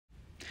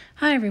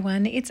Hi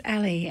everyone, it's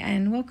Ali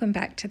and welcome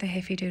back to the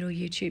Heffydoodle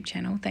YouTube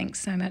channel.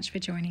 Thanks so much for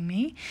joining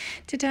me.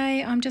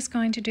 Today I'm just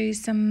going to do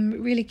some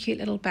really cute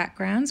little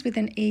backgrounds with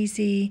an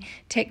easy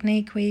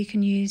technique where you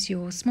can use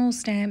your small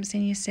stamps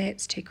in your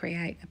sets to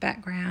create a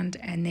background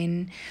and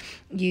then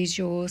use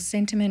your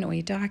sentiment or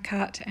your die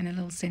cut and a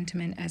little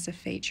sentiment as a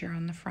feature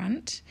on the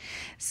front.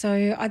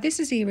 So this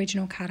is the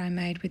original card I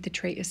made with the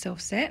Treat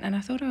Yourself set, and I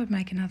thought I would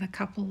make another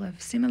couple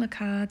of similar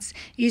cards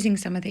using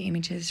some of the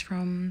images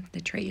from the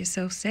Treat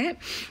Yourself set.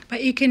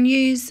 But you can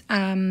use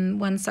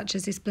ones such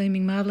as this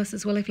Blooming Marvellous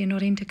as well. If you're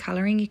not into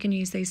colouring, you can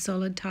use these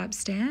solid type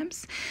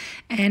stamps.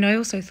 And I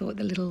also thought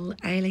the little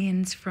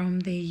aliens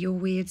from the You're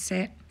Weird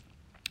set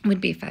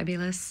would be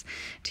fabulous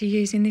to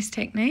use in this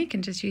technique,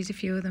 and just use a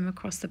few of them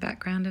across the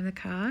background of the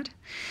card.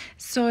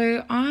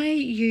 So I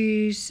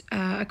use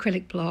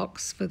acrylic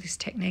blocks for this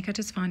technique. I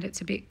just find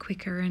it's a bit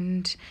quicker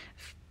and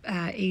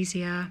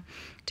easier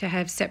to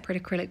have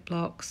separate acrylic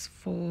blocks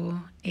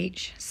for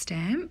each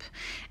stamp,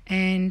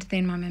 and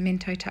then my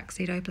Memento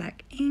Tuxedo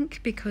black ink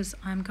because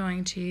I'm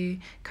going to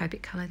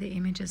Copic colour the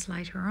images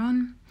later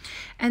on.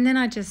 And then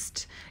I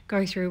just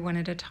go through one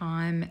at a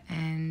time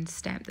and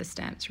stamp the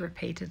stamps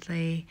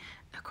repeatedly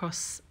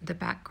across the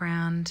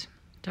background.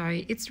 So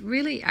it's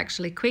really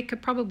actually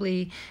quick.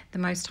 Probably the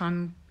most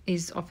time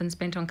is often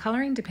spent on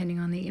colouring depending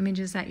on the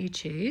images that you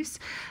choose,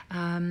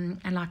 and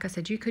like I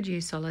said, you could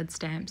use solid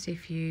stamps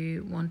if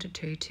you wanted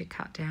to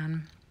cut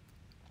down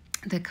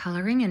the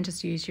colouring and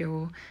just use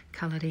your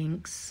coloured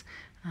inks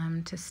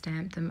to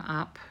stamp them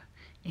up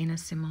in a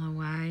similar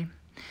way.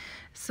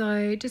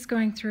 So just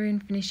going through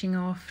and finishing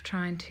off,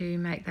 trying to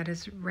make that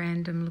as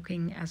random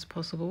looking as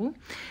possible.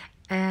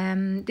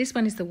 This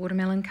one is the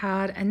watermelon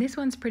card, and this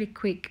one's pretty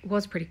quick,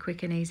 was pretty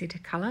quick and easy to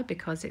colour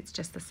because it's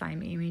just the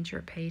same image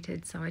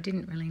repeated, so I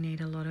didn't really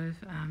need a lot of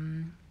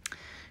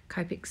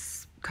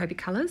Copic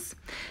colours.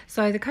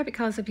 So the Copic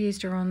colours I've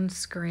used are on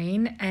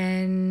screen,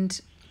 and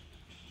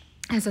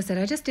as I said,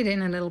 I just did it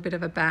in a little bit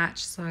of a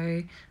batch,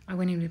 so I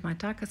went in with my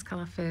darkest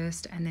colour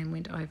first and then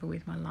went over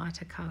with my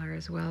lighter colour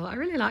as well. I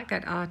really like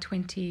that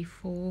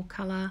R24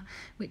 colour,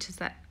 which is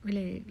that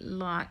really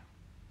light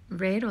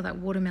red or that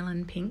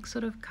watermelon pink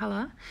sort of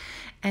colour.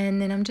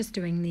 And then I'm just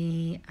doing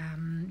the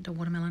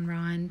watermelon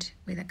rind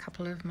with a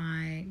couple of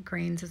my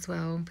greens as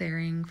well,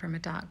 varying from a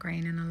dark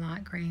green and a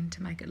light green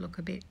to make it look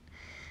a bit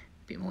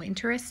more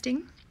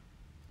interesting.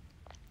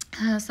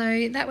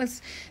 So that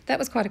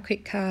was quite a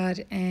quick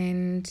card,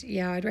 and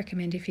yeah, I'd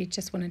recommend if you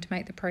just wanted to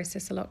make the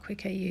process a lot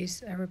quicker,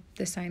 use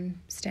the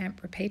same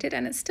stamp repeated,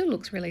 and it still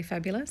looks really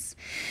fabulous.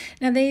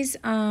 Now these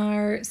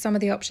are some of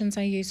the options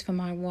I use for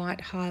my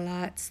white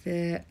highlights.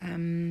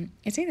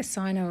 It's either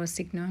Sino or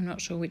Signo, I'm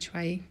not sure which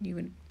way you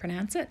would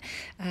pronounce it,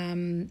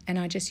 and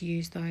I just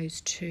use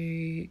those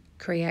to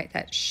create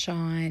that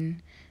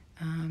shine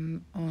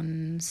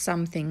on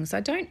some things. I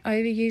don't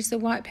overuse the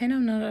white pen.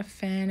 I'm not a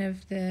fan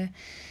of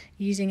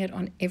using it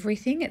on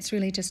everything. It's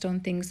really just on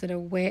things that are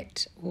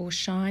wet or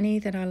shiny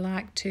that I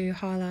like to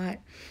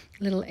highlight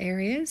little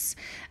areas.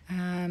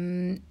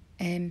 And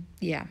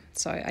yeah,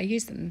 so I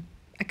use them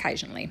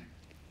occasionally.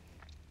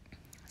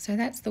 So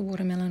that's the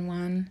watermelon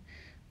one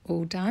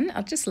all done.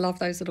 I just love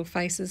those little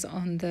faces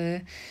on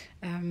the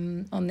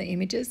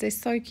images. They're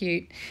so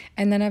cute.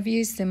 And then I've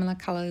used similar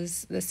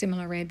colours, the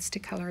similar reds, to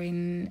colour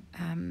in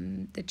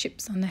the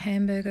chips on the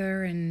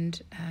hamburger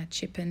and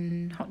chip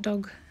and hot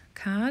dog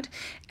card,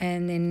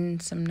 and then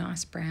some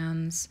nice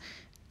browns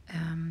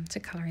to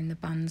colour in the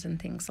buns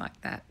and things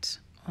like that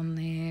on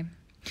there.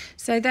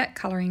 So that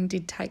colouring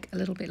did take a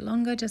little bit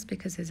longer just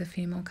because there's a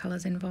few more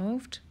colours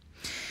involved.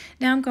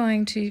 Now I'm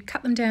going to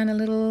cut them down a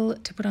little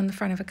to put on the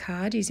front of a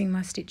card using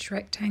my Stitch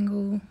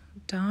Rectangle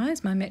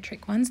dies, my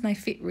metric ones, and they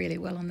fit really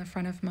well on the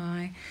front of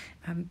my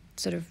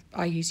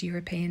I use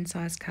European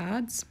size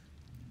cards.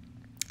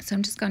 So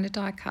I'm just going to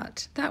die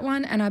cut that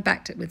one, and I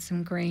backed it with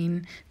some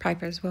green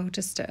paper as well,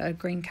 just a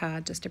green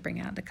card just to bring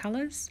out the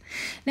colours.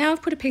 Now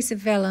I've put a piece of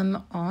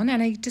vellum on,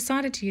 and I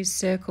decided to use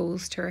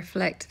circles to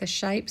reflect the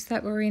shapes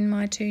that were in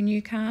my two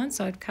new cards.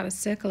 So I've cut a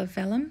circle of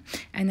vellum,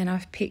 and then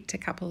I've picked a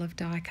couple of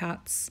die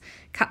cuts,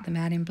 cut them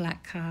out in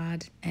black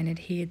card and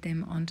adhered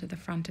them onto the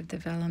front of the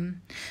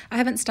vellum. I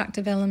haven't stuck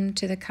the vellum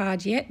to the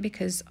card yet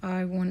because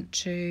I want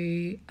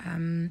to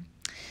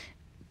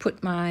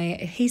put my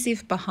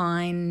adhesive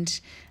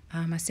behind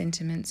my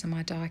sentiments and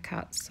my die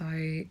cuts, so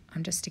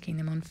I'm just sticking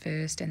them on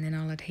first and then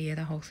I'll adhere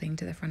the whole thing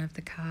to the front of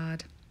the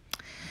card.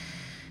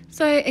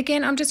 So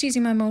again, I'm just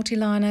using my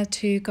multi-liner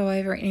to go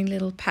over any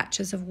little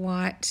patches of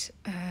white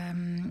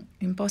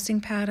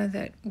embossing powder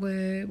that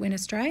went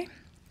astray.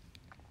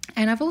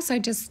 And I've also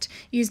just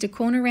used a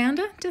corner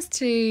rounder just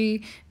to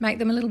make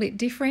them a little bit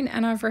different,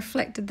 and I've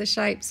reflected the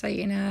shape, say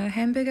in a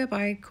hamburger,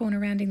 by corner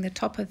rounding the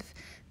top of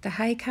the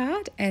Hey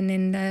card, and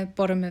then the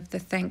bottom of the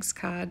Thanks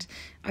card,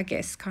 I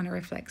guess, kind of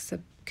reflects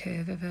the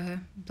curve of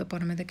the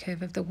bottom of the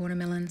curve of the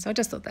watermelon. So I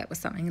just thought that was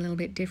something a little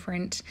bit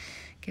different,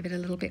 give it a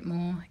little bit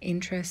more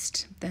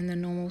interest than the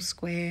normal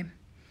square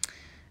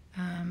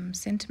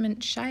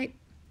sentiment shape,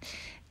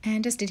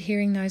 and just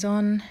adhering those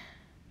on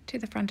to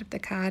the front of the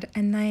card,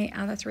 and they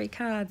are the 3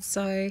 cards.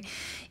 So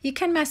you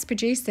can mass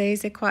produce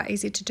these, they're quite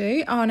easy to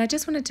do. Oh, and I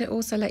just wanted to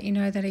also let you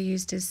know that I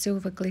used a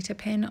silver glitter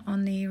pen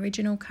on the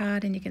original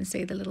card, and you can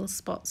see the little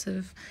spots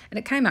of, and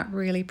it came up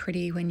really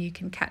pretty when you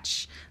can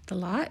catch the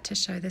light to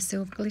show the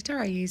silver glitter.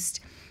 I used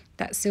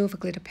that silver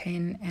glitter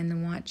pen and the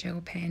white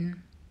gel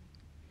pen.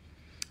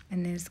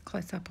 And there's a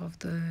close-up of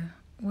the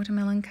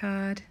watermelon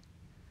card,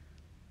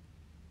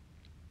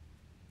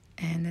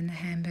 and then the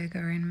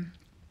hamburger and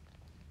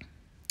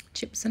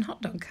chips and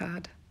hot dog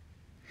card.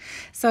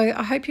 So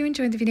I hope you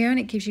enjoyed the video and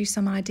it gives you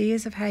some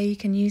ideas of how you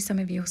can use some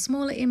of your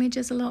smaller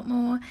images a lot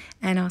more,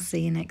 and I'll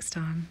see you next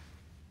time.